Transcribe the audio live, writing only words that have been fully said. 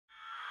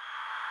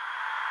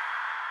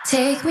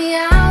Take me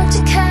out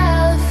to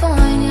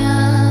California.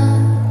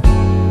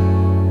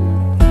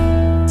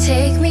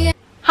 Take me.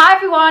 Hi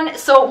everyone,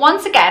 so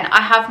once again I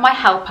have my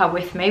helper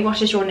with me.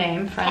 What is your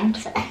name, friend?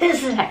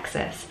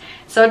 Texas.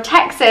 So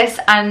Texas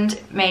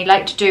and me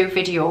like to do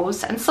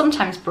videos, and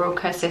sometimes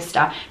Brooke, her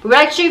sister, but we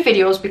like to do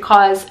videos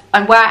because,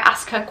 and where I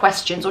ask her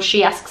questions or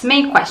she asks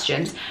me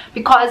questions,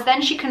 because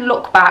then she can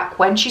look back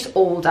when she's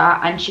older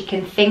and she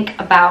can think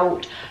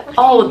about,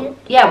 oh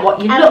yeah,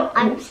 what you look.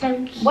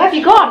 Where have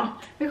you gone?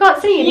 We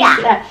can't see you.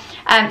 Yeah.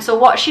 So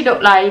what she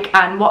looked like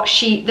and what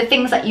the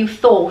things that you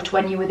thought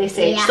when you were this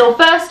age. Yeah. So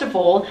first of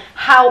all,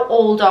 how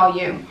old are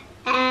you?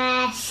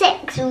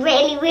 6,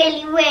 really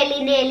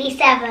nearly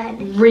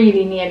 7.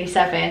 Really nearly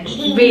 7.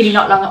 Really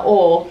not long at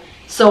all.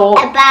 So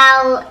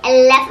about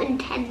 10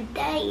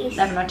 days.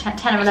 10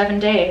 or 11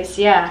 days,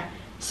 yeah.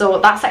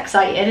 So that's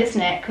exciting,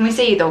 isn't it? Can we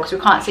see you though? Because we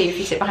can't see you if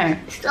you sit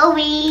behind me.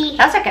 Sorry.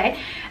 That's okay.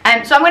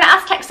 So I'm going to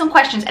ask Tex some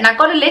questions, and I've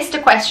got a list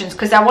of questions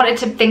because I wanted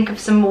to think of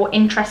some more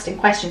interesting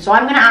questions. So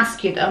I'm going to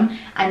ask you them,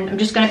 and I'm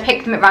just going to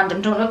pick them at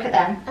random. Don't look at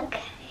them.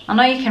 Okay. I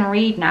know you can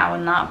read now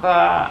and that,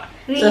 but...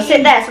 So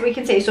sit there so we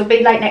can see. So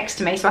be like next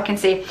to me so I can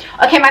see.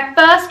 Okay, my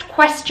first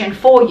question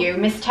for you,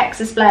 Miss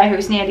Texas Blair,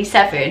 who's nearly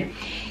 7,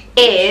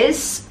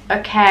 is,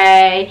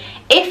 okay,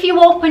 if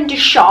you opened a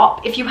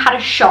shop, if you had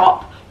a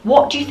shop,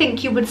 what do you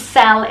think you would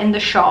sell in the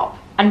shop,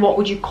 and what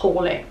would you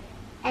call it?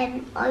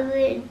 I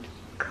would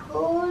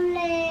call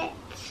it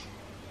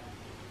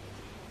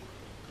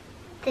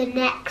The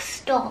Next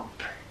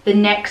Stop. The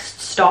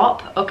Next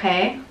Stop,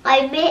 okay.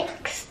 I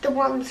mixed the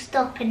One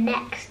Stop and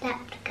Next Step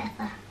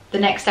together. The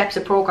Next Step's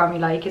a program you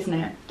like, isn't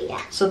it?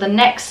 Yeah. So The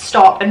Next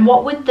Stop, and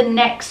what would The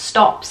Next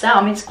Stop sell?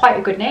 I mean, it's quite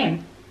a good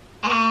name.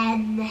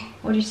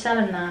 What are you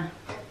selling there?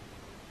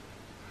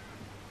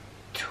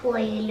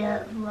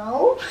 Toilet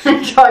rolls.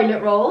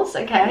 Toilet rolls,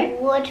 okay.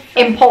 Wood for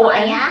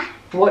important. Fire.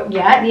 What?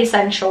 Yeah, the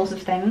essentials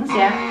of things.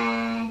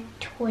 Yeah.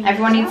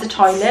 Everyone needs a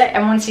toilet.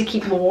 Everyone needs to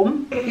keep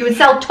warm. You would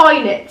sell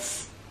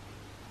toilets.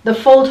 The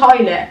full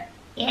toilet.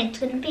 Yeah, it's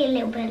gonna be a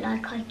little bit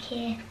like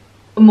IKEA.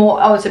 More.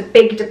 Oh, it's a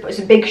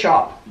big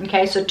shop.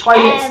 Okay, so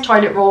toilets,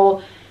 toilet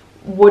roll,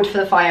 wood for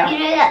the fire. You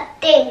know that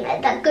thing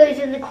that goes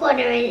in the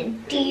corner and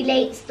it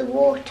delates the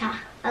water.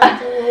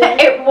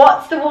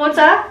 What's the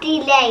water?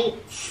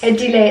 Delates. It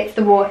delates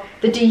the water.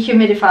 The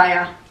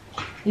dehumidifier.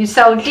 You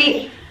sell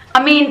I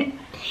mean,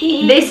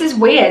 this is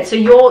weird. So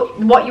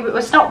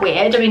it's not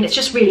weird. I mean, it's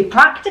just really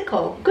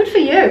practical. Good for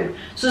you.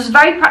 So it's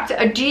very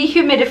practical. A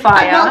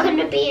dehumidifier. I'm not going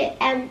to be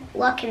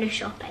working a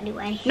shop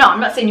anyway. No,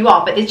 I'm not saying you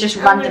are, but it's just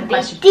random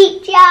questions.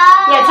 Teacher.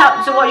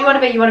 Yeah. So what do you want to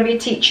be? You want to be a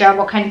teacher?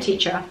 What kind of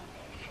teacher?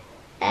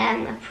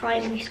 A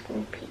primary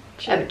school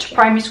teacher. A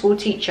primary school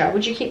teacher.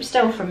 Would you keep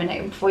still for a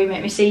minute before you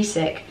make me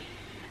seasick?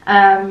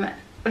 I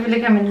feel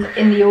like I'm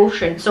in the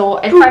ocean. So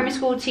a primary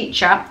school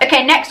teacher.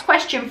 Okay, next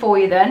question for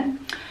you then.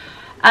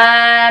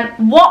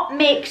 What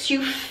makes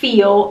you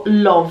feel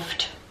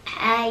loved?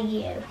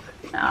 You.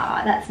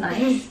 Ah, that's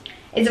nice.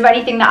 Is there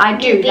anything that I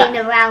do? Being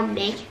around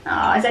me.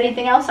 Ah, is there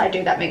anything else I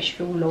do that makes you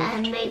feel loved?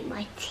 I make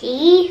my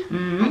tea,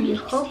 and you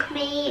hug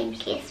me and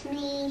kiss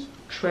me.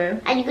 True.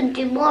 And you can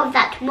do more of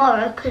that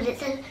tomorrow because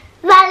it's a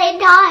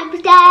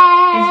Valentine's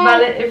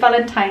Day. It's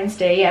Valentine's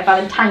Day, yeah.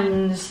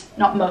 Valentine's,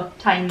 not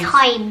times.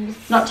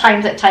 Times. Not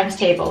times at times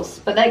tables,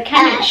 but they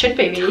it should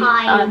be really.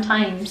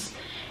 Valentine's.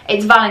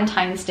 It's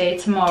Valentine's Day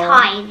tomorrow.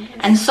 Times.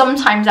 And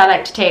sometimes I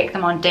like to take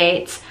them on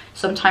dates.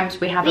 Sometimes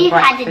we have a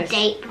breakfast. We've had a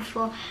date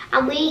before,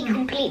 and we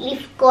completely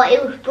forgot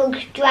it was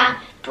Brooke's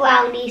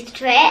brownies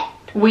trip.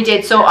 We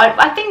did. So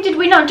I think, did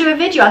we not do a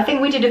video? I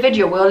think we did a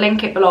video. We'll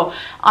link it below.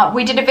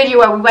 We did a video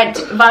where we went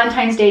to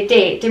Valentine's Day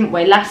date, didn't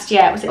we? Last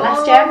year. Was it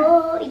last year?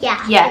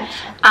 Yeah. Yeah. So.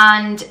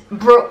 And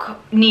Brooke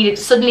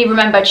suddenly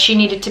remembered she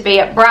needed to be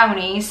at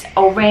Brownies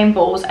or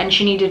Rainbows, and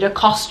she needed a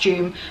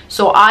costume.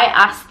 So I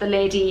asked the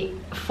lady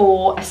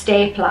for a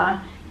stapler,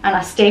 and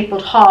I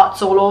stapled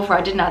hearts all over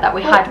her, didn't I? That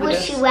we had with us. What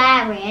was she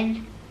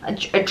wearing?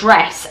 A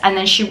dress, and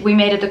then we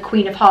made her the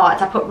Queen of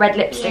Hearts. I put red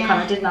lipstick on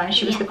her, didn't I? And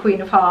she was the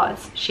Queen of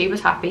Hearts. She was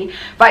happy.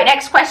 Right,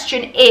 next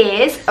question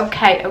is,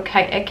 okay.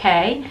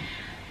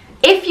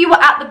 If you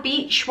were at the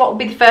beach, what would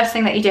be the first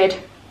thing that you did?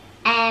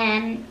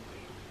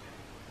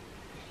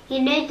 You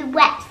know the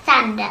wet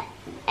sand at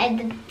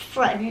the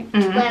front,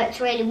 where it's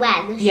really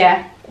wet?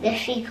 The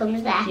she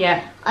comes there.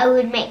 Yeah. I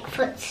would make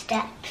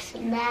footsteps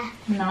in there.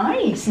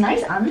 Nice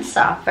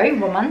answer. Very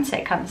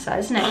romantic answer,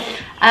 isn't it?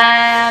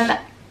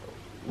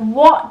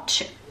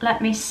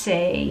 Let me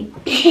see.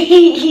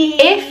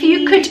 If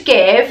you could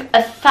give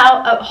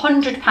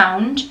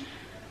 £100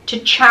 to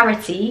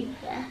charity,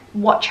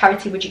 what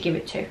charity would you give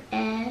it to?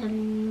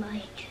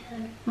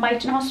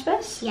 Myton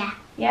Hospice? Yeah.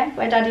 Yeah,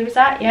 where Daddy was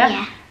at?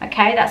 Yeah?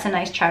 Okay, that's a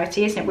nice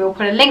charity, isn't it? We'll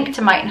put a link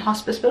to Myton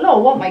Hospice below,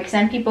 won't we? Because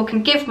then people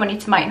can give money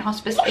to Myton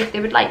Hospice if they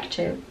would like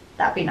to.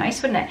 That'd be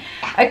nice, wouldn't it?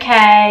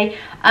 Okay.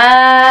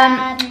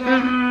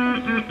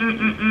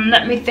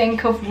 Let me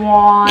think of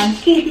one.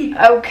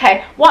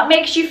 Okay. What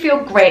makes you feel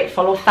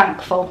grateful or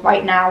thankful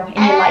right now in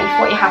your life?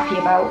 What are you happy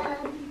about?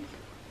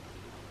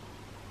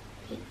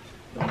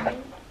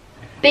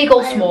 Big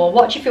or small,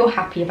 what do you feel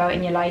happy about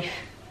in your life?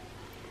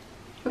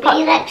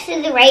 Being next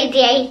to the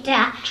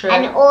radiator. True.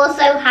 And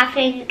also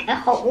having a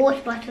hot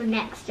water bottle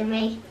next to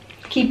me.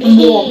 Keeping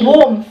warm.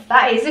 Warmth,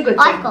 that is a good thing.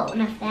 I've got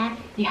one of them.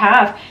 You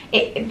have.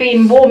 It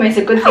being warm is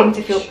a good thing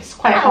to feel. It's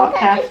quite hot,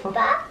 careful.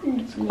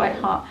 It's quite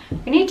hot.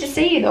 We need to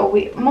see you though.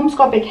 Mum's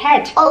got a big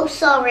head. Oh,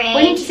 sorry.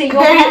 We need to see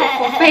your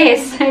beautiful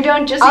face.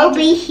 Don't just. I'll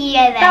be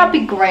here then. That'd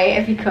be great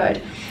if you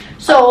could.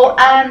 So,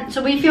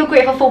 so we feel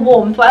grateful for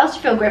warmth. What else do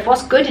you feel grateful?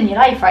 What's good in your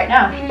life right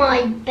now?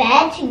 My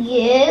bed,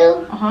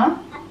 you.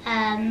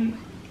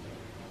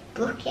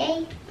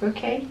 Brookie.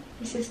 Brookie,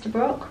 your sister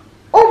Brooke.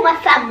 Oh, my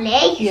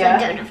family. Yeah.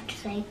 So I don't have to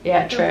say.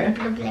 Yeah, true.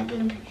 Blah, blah, blah,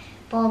 blah.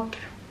 Bob,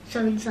 so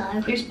and so.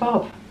 Who's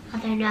Bob? I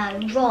don't know.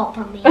 Rob,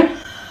 I mean.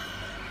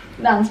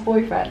 Nan's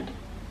boyfriend.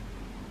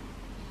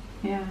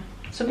 Yeah.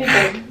 Something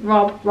big.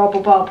 Rob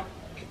or Bob?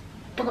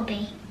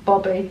 Bobby.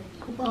 Bobby.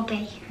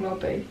 Robbie.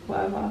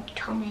 Whatever.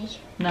 Tommy.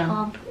 No.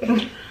 Tom.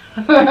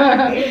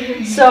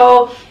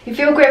 So you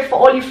feel grateful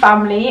for all your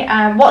family.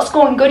 What's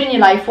going good in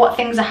your life? What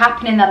things are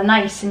happening that are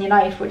nice in your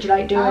life? What do you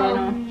like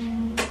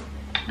doing?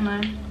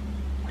 What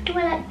do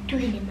I like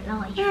doing in my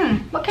life?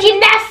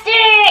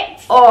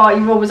 Gymnastics! Oh,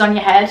 you're always on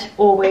your head.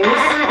 Always.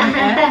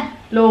 Okay.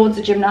 Loads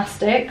of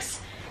gymnastics.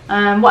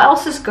 What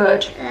else is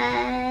good?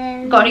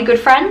 Got any good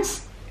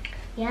friends?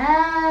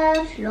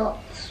 Yes,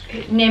 lots.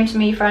 Name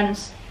some of your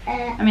friends.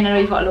 I mean, I know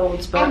you've got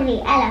loads, but...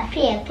 Emily, Ella,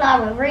 Pia,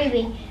 Clara,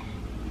 Ruby,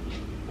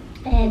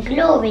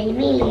 Glory,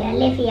 Amelia,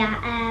 Olivia,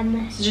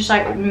 So just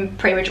like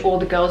pretty much all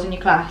the girls in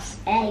your class?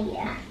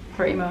 Yeah.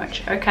 Pretty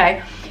much,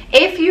 okay.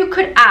 If you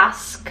could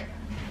ask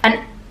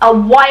a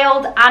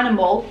wild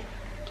animal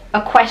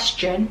a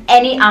question,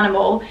 any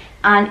animal,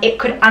 and it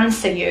could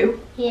answer you,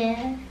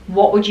 yeah,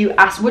 what would you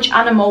ask? Which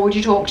animal would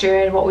you talk to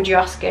and what would you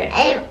ask it?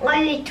 I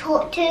would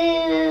talk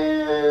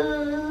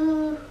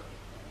to...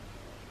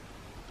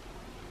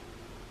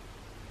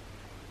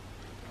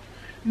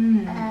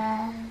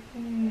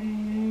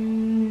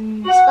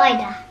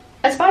 Spider.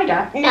 A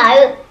spider?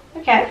 No.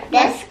 Okay.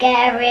 They're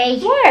scary.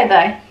 Why are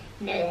they?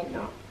 No, they're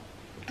not.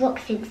 Brooke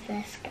thinks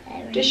they're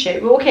scary. Does she?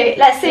 Well, okay,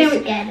 let's say...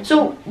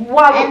 So,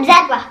 wow.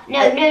 Zebra.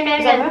 No.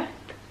 Zebra?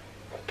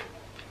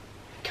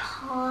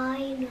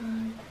 Rhino.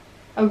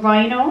 A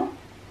rhino?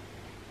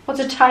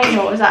 What's a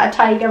tino? Is that a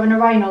tiger and a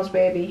rhino's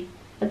baby?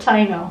 A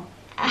tino?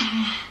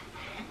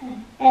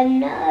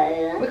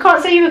 No. We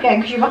can't see you again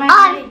because you're behind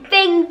I'm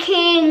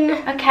thinking.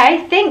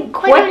 Okay, think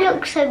quick. Why do we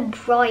look so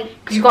bright?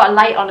 Because you've got a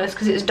light on us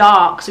because it's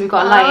dark, so we've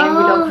got a light and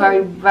we look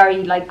very,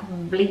 very like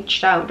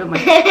bleached out, don't we?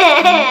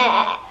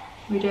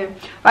 We do.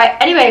 Right,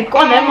 anyway, go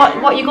on then.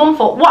 What are you going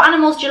for? What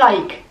animals do you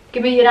like?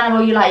 Give me an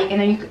animal you like,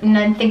 and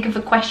then think of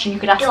a question you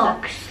could ask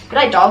dogs. them. You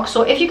like dogs,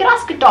 so if you could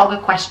ask a dog a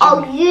question.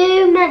 Oh,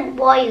 you meant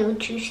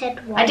wild. You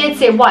said wild. I did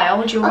say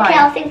wild, you're right. Okay,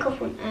 I'll think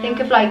of one. Think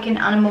of like an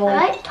animal.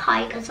 I like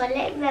tigers, I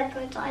like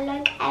leopards, I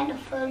like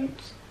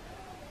elephants.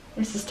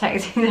 This is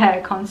texting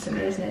there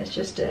constantly, isn't it? It's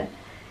just a...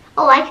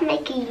 Oh, I can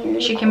make a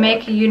unicorn. She can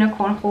make a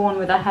unicorn horn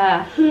with her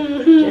hair.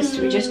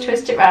 We just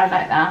twist it round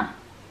like that.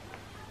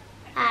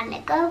 And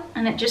let go.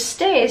 And it just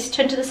stays.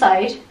 Turn to the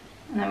side.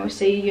 And then we'll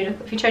see a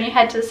unicorn. If you turn your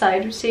head to the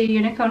side, we'll see a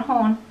unicorn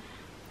horn.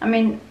 I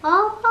mean,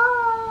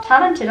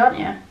 talented, aren't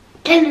you?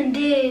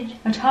 Talented.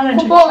 A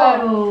talented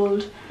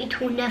child. It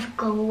will never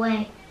go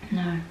away.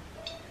 No.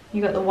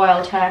 You got the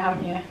wild hair,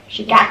 haven't you?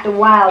 She got the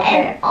wild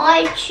hair.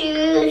 I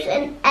choose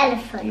an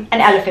elephant.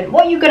 An elephant.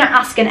 What are you going to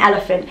ask an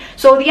elephant?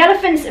 So the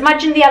elephants,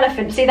 imagine the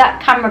elephant. See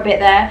that camera bit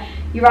there?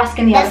 You're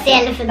asking the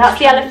elephant. That's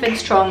the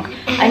elephant's trunk.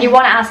 And you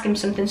want to ask him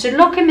something. So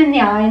look him in the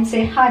eye and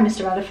say, "Hi,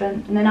 Mr.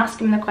 Elephant." And then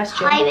ask him the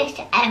question. Hi,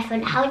 Mr.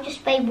 Elephant. How do you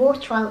spray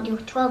water out your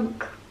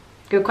trunk?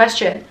 Good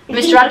question.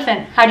 Mr.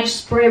 Elephant, how do you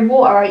spray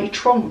water out your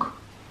trunk?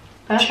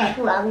 Perfect.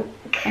 Trunk.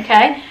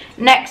 Okay.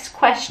 Next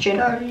question.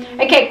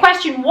 Okay,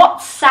 question.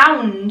 What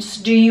sounds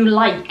do you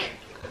like?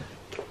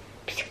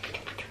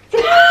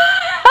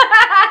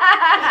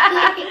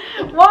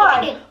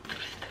 Why?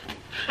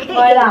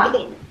 Why that?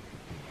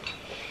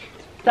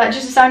 Is that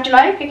just a sound you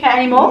like? Okay,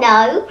 any more?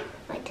 No,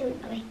 I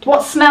don't like it.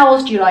 What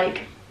smells do you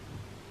like?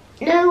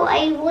 No,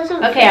 I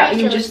wasn't. Okay,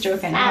 you were just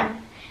joking. I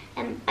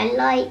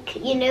like,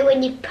 you know,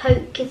 when you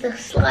poke the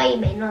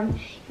slime in on,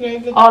 you know,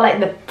 the... Oh, like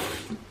the...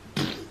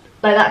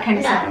 Like that kind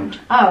of sound.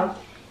 Oh.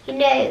 You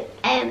know,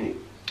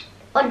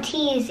 on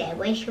Teaser,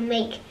 where you can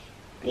make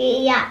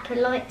the app,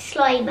 like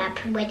slime app,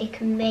 where you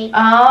can make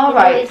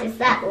noises,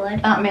 that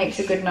one. That makes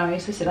a good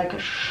noise. This is like a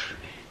shh.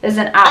 There's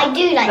an app I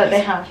do like that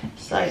they have.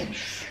 It's like...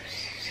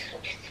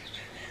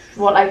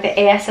 What, like the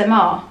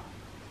ASMR?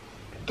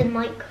 The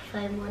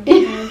microphone one.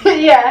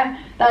 Yeah,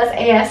 that's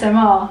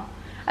ASMR.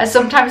 I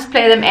sometimes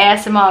play them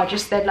ASMR,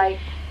 just they're like...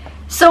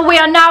 So we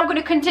are now going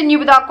to continue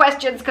with our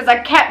questions because I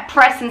kept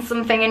pressing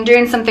something and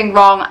doing something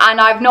wrong and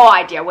I have no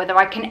idea whether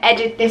I can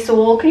edit this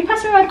all. Can you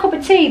pass me my cup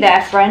of tea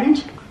there,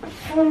 friend?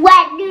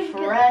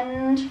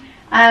 Friend.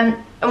 And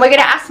we're going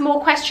to ask more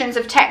questions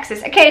of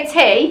Texas. Okay,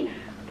 tea.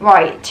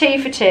 Right, tea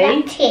for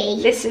tea.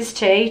 Tea. This is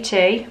tea.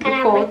 Can I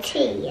have my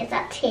tea? Is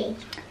that tea?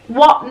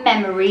 What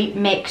memory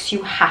makes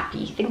you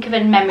happy? Think of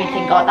a memory,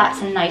 think, oh,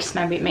 that's a nice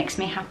memory, it makes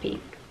me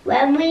happy.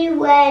 When we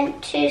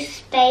went to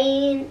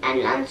Spain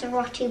and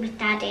Lanzarote with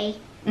Daddy.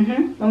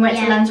 When we went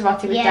to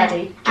Lanzarote with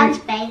Daddy. And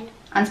Spain.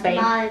 And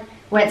Spain.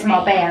 Went to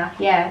Marbella.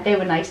 Yeah, they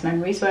were nice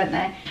memories, weren't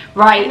they?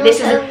 Right, and this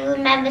is. I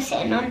remember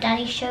sitting on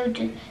Daddy's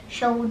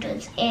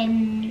shoulders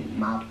in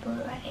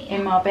Marbella.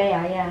 In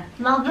Marbella, yeah.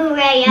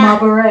 Marbella.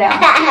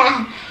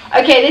 Marbella.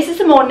 Okay, this is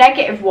a more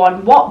negative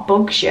one. What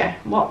bugs you?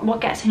 What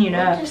gets on your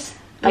nerves?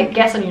 Like,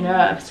 gets on your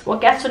nerves. What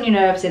gets on your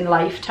nerves in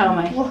life? Tell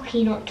me.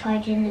 Brookie not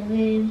tied in the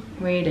room.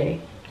 Really?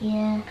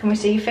 Yeah. Can we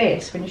see your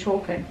face when you're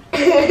talking?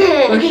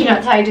 Brookie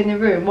not tied in the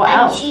room. What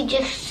else? She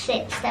just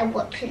sits there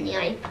watching the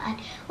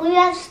iPad. We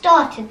have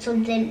started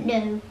something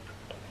new.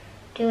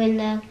 Doing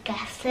the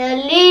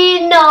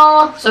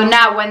Gasolina. So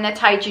now when they're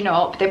tidying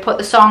up, they put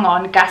the song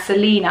on,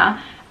 Gasolina,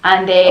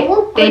 and they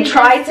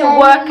try to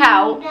work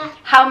out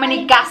how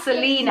many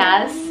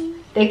gasolinas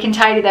they can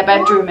tidy their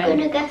bedroom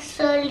in.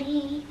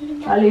 Gasolina.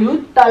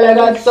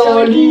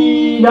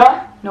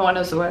 No one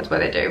knows the words, but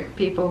they do.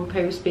 People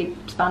who speak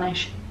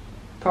Spanish,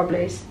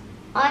 probably.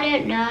 I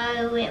don't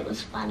know. It was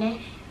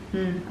Spanish.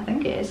 I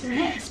think it is, isn't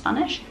it?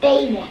 Spanish?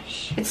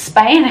 Spanish. It's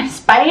Spanish.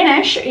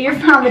 Spanish. You're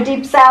from the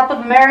deep south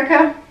of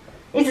America.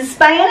 Is it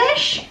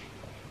Spanish?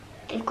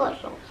 They've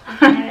got lots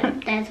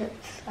of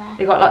deserts there.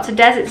 They've got lots of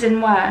deserts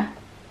in where?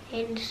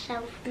 In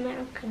South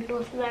America,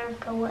 North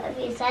America, whatever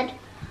you said.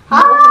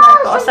 North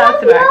America or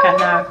South America?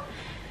 No.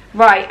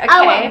 Right. Okay.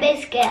 I want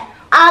biscuit.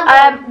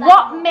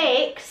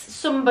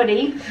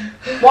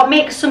 What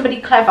makes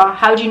somebody clever?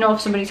 How do you know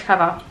if somebody's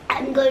clever?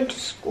 I'm going to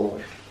school.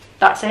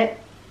 That's it?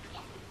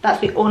 That's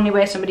the only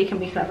way somebody can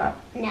be clever?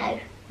 No.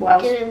 What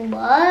else? Doing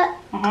what?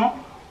 Uh-huh.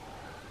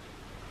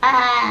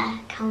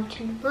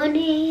 Counting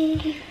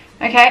money.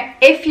 Okay.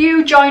 If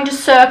you joined a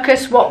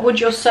circus, what would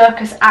your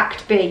circus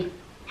act be?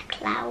 A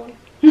clown.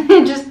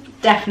 Just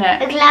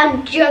definite. A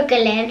clown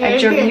juggling.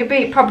 You'd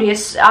be probably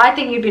I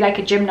think you'd be like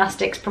a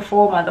gymnastics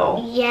performer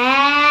though.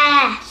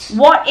 Yes.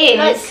 What is?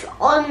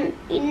 Like on,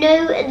 you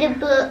know, the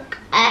book,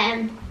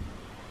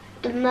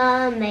 The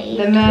Mermaid.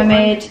 The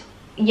Mermaid. One.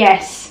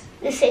 Yes.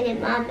 The Singing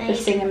Mermaid. The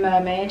Singing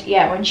Mermaid.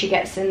 Yeah, when she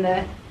gets in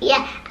the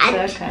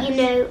and circus. You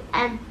know,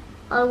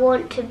 I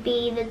want to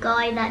be the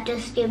guy that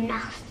does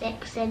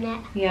gymnastics in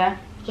it. Yeah.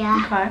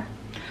 Yeah. Okay.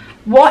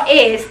 What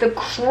is the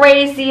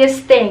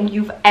craziest thing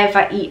you've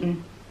ever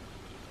eaten?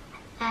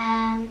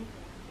 I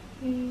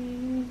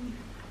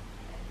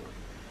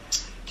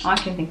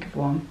can think of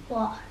one.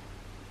 What?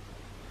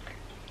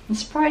 I'm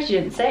surprised you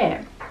didn't say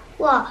it.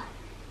 What?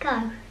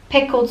 Go.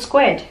 Pickled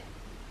squid.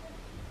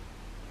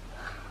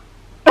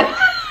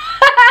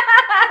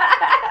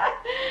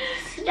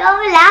 Stop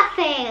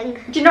laughing.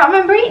 Do you not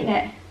remember eating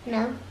it?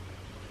 No.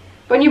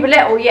 When you were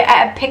little, you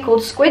ate a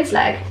pickled squid's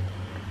leg.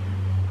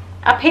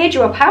 I paid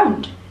you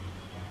 £1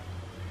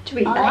 to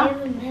eat that. I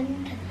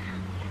remember that.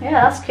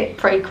 Yeah, that's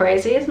pretty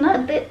crazy, isn't it?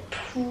 A bit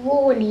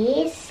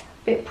prawnies.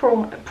 Bit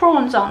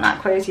prawns aren't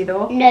that crazy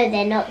though. No,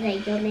 they're not. They're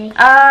yummy.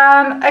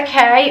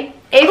 Okay.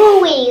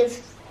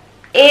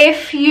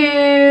 If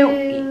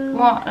you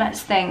what?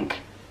 Let's think.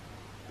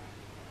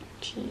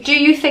 Jeez. Do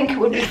you think it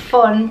would be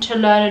fun to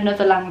learn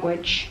another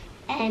language?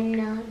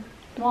 No.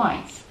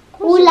 Why?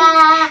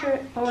 Hola.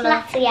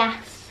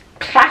 Gracias.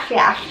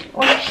 Gracias.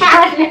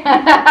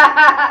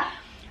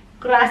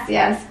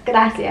 Gracias. Gracias.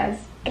 Gracias.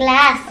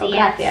 Oh,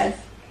 gracias.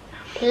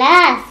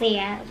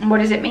 Gracias. And what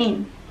does it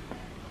mean?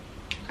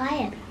 I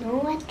have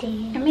no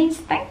idea. It means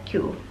thank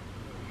you.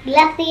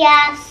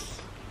 Gracias.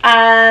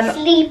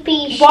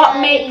 Sleepy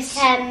Shirley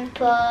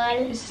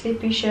Temple.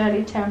 Sleepy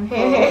Shirley Temple.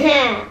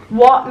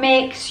 What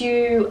makes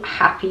you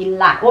happy?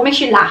 What makes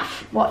you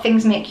laugh? What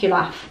things make you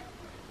laugh?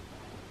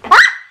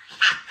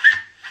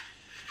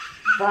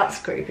 That's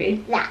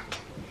creepy. That.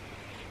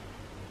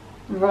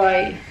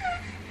 Right.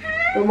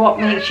 But what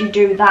makes you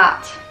do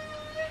that?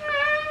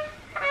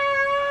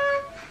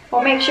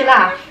 What makes you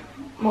laugh?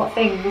 What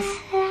things?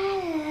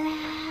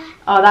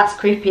 Oh, that's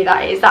creepy,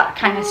 that is. That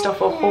kind of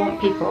stuff will haunt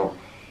people.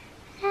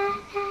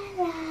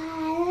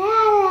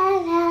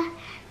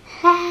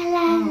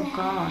 Oh,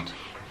 God.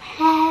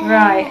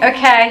 Right,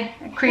 okay.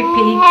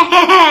 Creepy.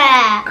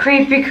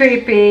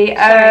 Creepy.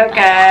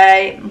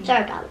 Okay.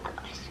 Sorry about that,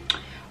 guys.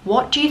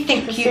 What do you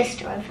think your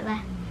sister over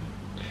there.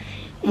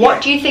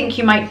 What do you think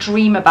you might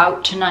dream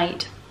about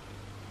tonight?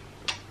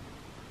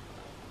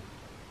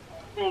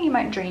 What do you think you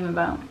might dream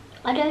about?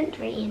 I don't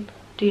dream.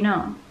 Do you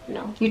not?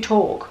 No. You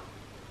talk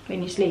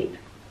when you sleep.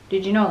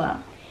 Did you know that?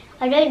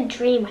 I don't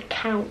dream, I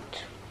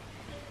count.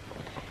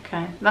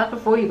 Okay. That's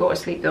before you go to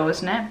sleep though,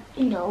 isn't it?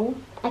 No.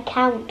 I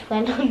count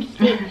when I'm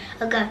asleep.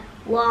 I go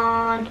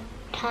 1,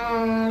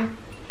 2,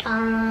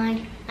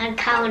 3, and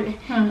count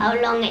how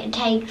long it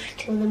takes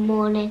till the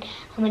morning,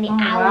 how many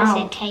hours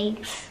it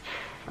takes.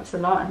 That's a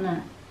lot, isn't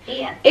it?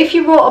 Yeah. If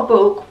you wrote a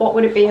book, what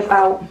would it be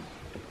about?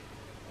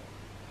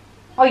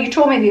 Oh, you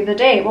told me the other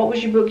day. What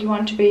was your book you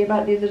wanted to be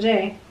about the other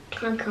day?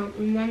 I can't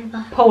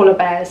remember. Polar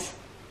bears.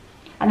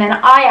 And then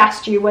I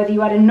asked you whether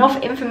you had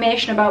enough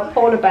information about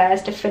polar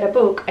bears to fill a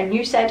book, and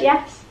you said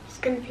yes. It's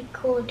going to be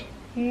called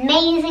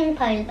amazing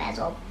polar bears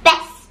or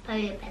best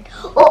polar bears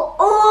or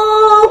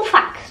all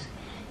facts.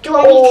 Do you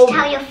want me to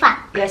tell you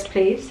facts? Yes,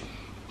 please.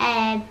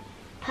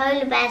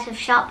 Polar bears have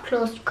sharp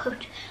claws to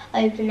cut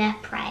open their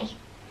prey.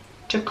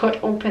 To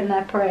cut open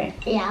their prey.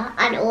 Yeah,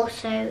 and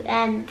also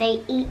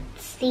they eat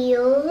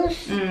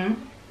seals,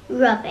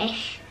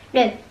 rubbish.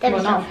 No, they're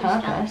well, not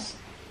on purpose.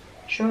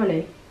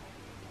 Surely.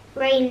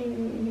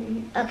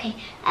 Okay,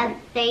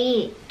 they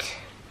eat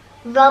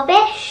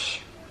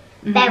rubbish,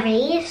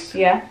 berries.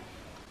 Yeah.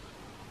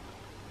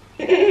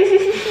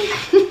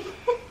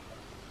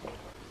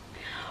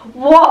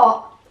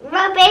 What?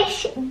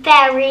 Rubbish,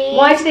 berries.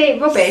 Why do they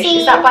eat rubbish?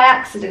 Is that by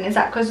accident? Is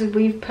that because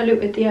we've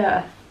polluted the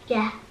earth?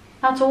 Yeah.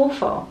 That's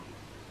awful.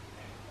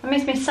 That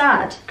makes me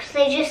sad. Because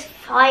they just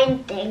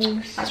find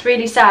things. That's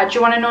really sad. Do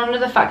you want to know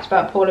another fact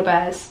about polar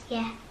bears?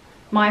 Yeah.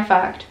 My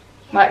fact.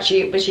 Well,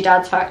 actually, it was your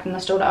dad's fact and I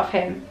stole it off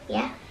him.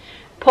 Yeah.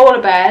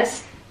 Polar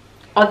bears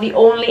are the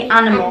only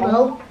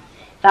animal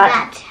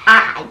that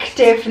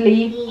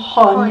actively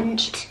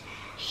hunt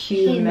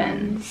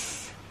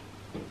humans.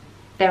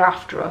 They're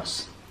after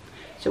us.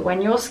 So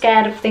when you're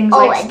scared of things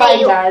like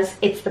spiders,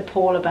 it's the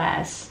polar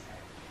bears.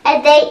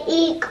 And they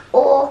eat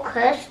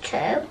orcas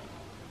too.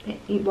 They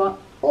eat what?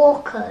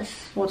 Orcas.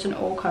 What's an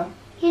orca?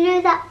 You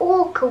know that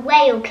orca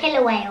whale,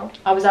 killer whale?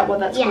 Oh, is that what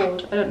that's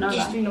called? I don't know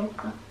just that. An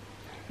orca.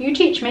 You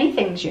teach me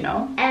things, you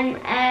know.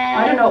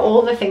 I don't know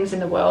all the things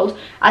in the world.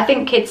 I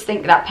think kids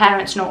think that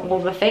parents know all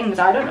the things.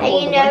 I don't know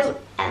all the ones.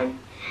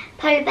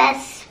 Polar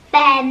bears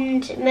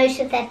spend most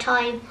of their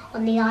time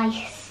on the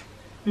ice.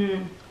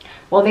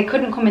 Well, they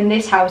couldn't come in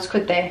this house,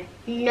 could they?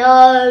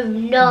 No.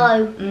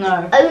 No.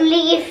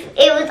 Only if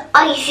it was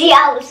icy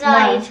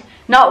outside. No.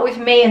 Not with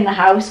me in the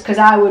house, because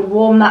I would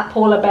warm that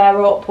polar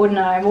bear up, wouldn't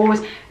I? I'm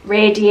always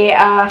radiator,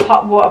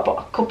 hot water,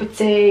 a cup of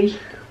tea.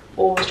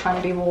 Always trying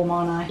to be warm,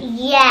 aren't I?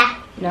 Yeah.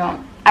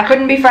 No. I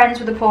couldn't be friends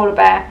with a polar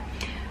bear.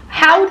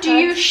 How do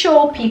you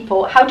show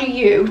people, how do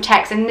you,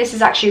 Tex, and this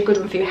is actually a good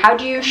one for you, how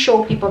do you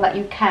show people that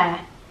you care?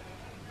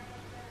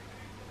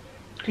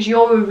 Because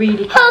you're a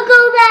really...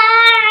 Huggle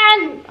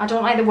man! I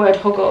don't like the word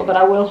huggle, but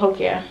I will hug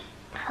you.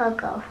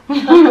 Huggle.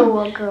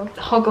 Huggle.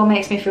 Huggle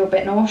makes me feel a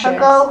bit nauseous.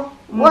 Huggle.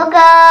 Wuggle.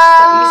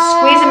 You're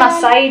squeezing my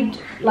side,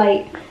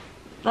 like,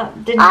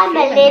 that didn't I'm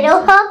feel a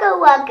little huggle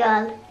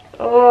wuggle.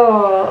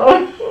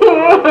 Oh,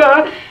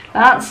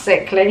 that's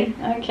sickly.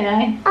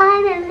 Okay.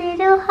 I'm a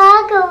little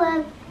huggle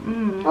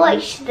wuggle.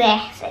 Watch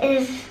this.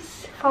 Is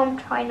from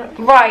Try Not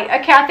To.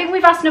 Right, okay, I think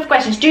we've asked enough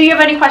questions. Do you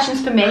have any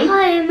questions for me?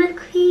 I'm a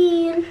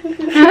queen.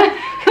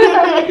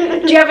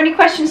 Do you have any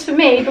questions for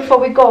me before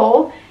we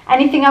go?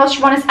 Anything else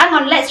you want to... Hang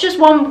on, let's just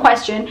one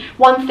question,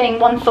 one thing,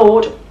 one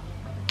thought.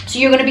 So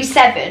you're going to be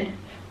 7.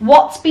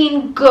 What's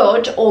been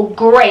good or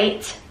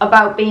great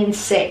about being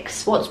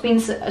 6? What's been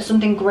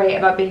something great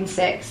about being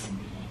 6?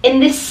 In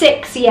this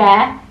 6th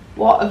year,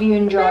 what have you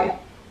enjoyed?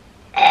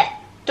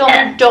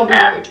 Don't be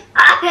rude.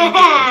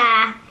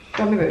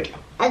 Don't be rude.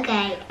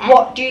 Okay.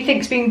 What do you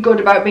think's been good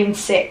about being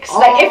 6?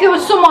 Like, if there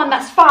was someone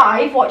that's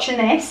 5 watching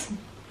this,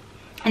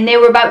 and they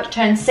were about to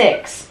turn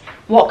 6,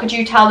 what could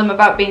you tell them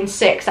about being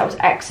 6? That was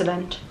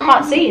excellent. I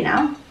can't see you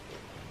now.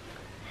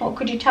 What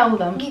could you tell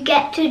them? You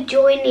get to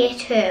join it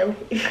too.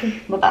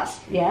 Well, that's,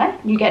 yeah,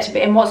 you get to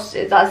be, and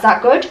is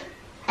that good?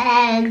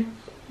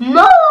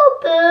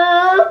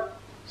 Marble.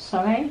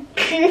 Sorry?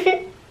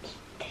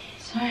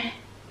 Sorry?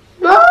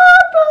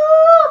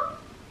 Marble.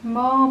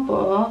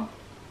 Marble.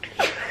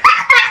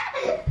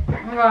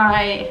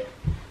 Right.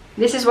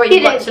 This is what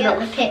you've got to don't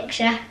look. get the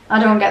picture. I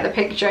don't get the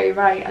picture, you're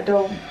right, I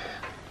don't.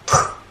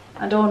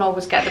 I don't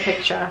always get the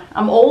picture.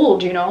 I'm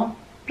old, you know.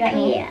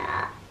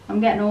 Yeah. I'm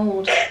getting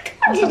old.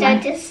 What did I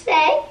just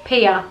say?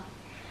 Pia.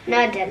 No,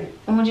 I didn't.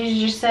 What did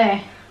you just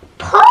say?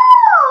 Paw.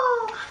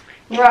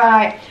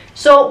 Right.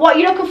 So what are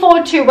you looking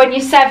forward to when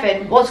you're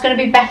 7? What's going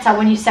to be better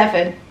when you're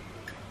 7?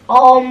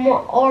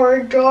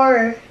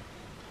 Order.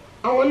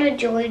 I want to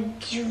join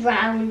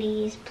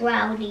brownies.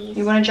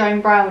 You want to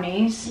join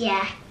brownies?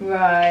 Yeah.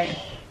 Right.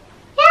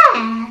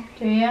 Yeah.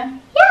 Do you?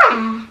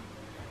 Yeah.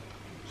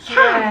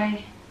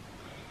 Hooray.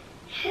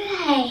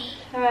 Hooray.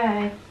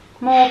 Hooray.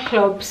 More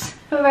clubs.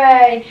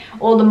 Hooray.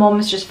 All the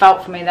mums just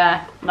felt for me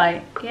there.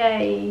 Like,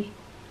 yay.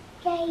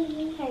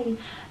 Yay.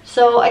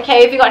 So,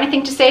 okay, have you got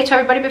anything to say to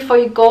everybody before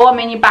you go? I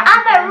mean, you're back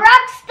I'm again. a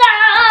rock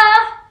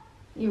star.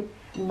 You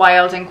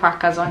wild and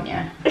crackers, aren't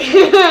you?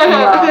 You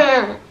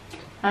are.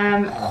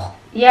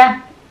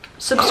 Yeah.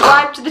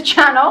 Subscribe to the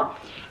channel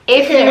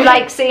if you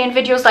like seeing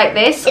videos like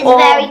this. It's a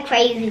very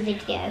crazy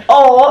video.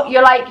 Or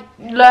you're like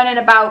learning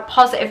about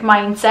positive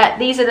mindset.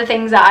 These are the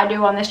things that I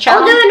do on this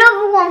channel. I'll do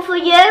another one for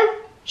you.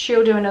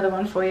 She'll do another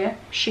one for you.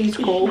 She's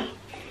cool.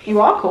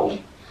 You are cool.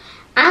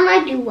 And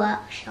I do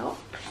workshops.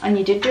 And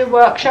you did do a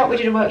workshop. We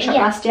did a workshop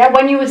last year.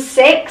 When you were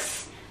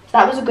 6.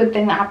 That was a good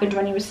thing that happened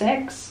when you were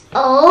 6.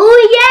 Oh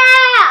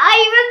yeah, I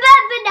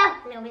remember now.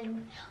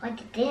 I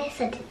did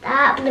this, I did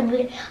that, I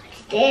did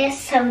this,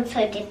 so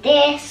did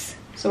this.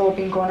 It's all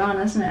been going on,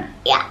 hasn't it?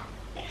 Yeah.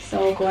 It's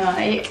all going on.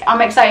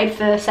 I'm excited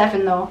for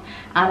 7 though,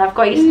 and I've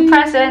got you some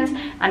presents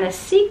and a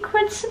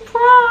secret surprise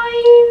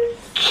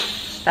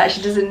that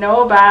she doesn't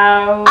know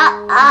about.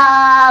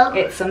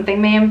 It's something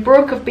me and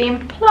Brooke have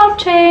been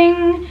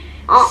plotting.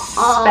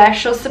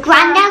 Special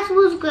surprise. Grandad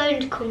was going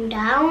to come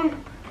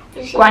down.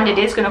 Grandad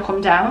is going to come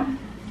down,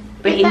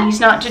 but he's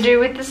not to do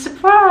with the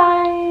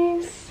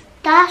surprise.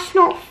 That's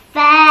not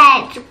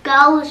fair. It's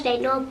girls' day,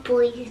 not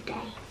boys'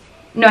 day.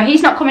 No,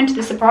 he's not coming to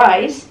the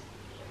surprise.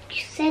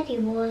 You said he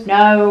was.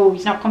 No,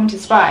 he's not coming to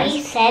the surprise.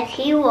 He said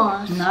he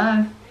was.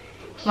 No.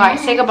 Right,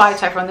 say goodbye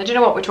to everyone. They don't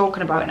know what we're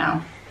talking about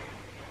now.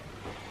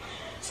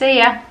 See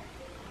ya.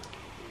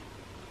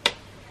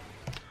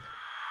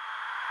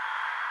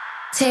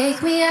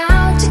 Take me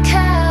out to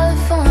California.